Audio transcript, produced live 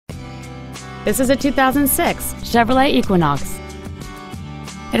This is a 2006 Chevrolet Equinox.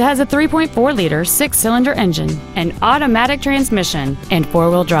 It has a 3.4-liter six-cylinder engine, an automatic transmission, and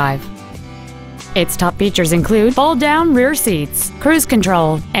four-wheel drive. Its top features include fold-down rear seats, cruise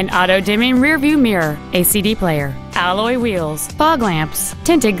control, an auto-dimming rearview mirror, a CD player, alloy wheels, fog lamps,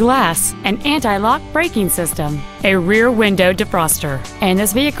 tinted glass, an anti-lock braking system, a rear window defroster, and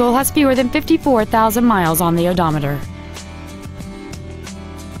this vehicle has fewer than 54,000 miles on the odometer.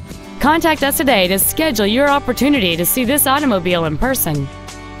 Contact us today to schedule your opportunity to see this automobile in person.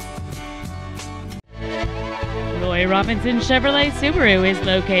 Roy Robinson Chevrolet Subaru is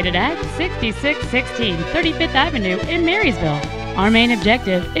located at 6616 35th Avenue in Marysville. Our main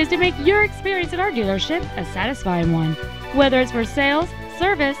objective is to make your experience at our dealership a satisfying one, whether it's for sales,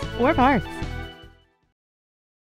 service, or parts.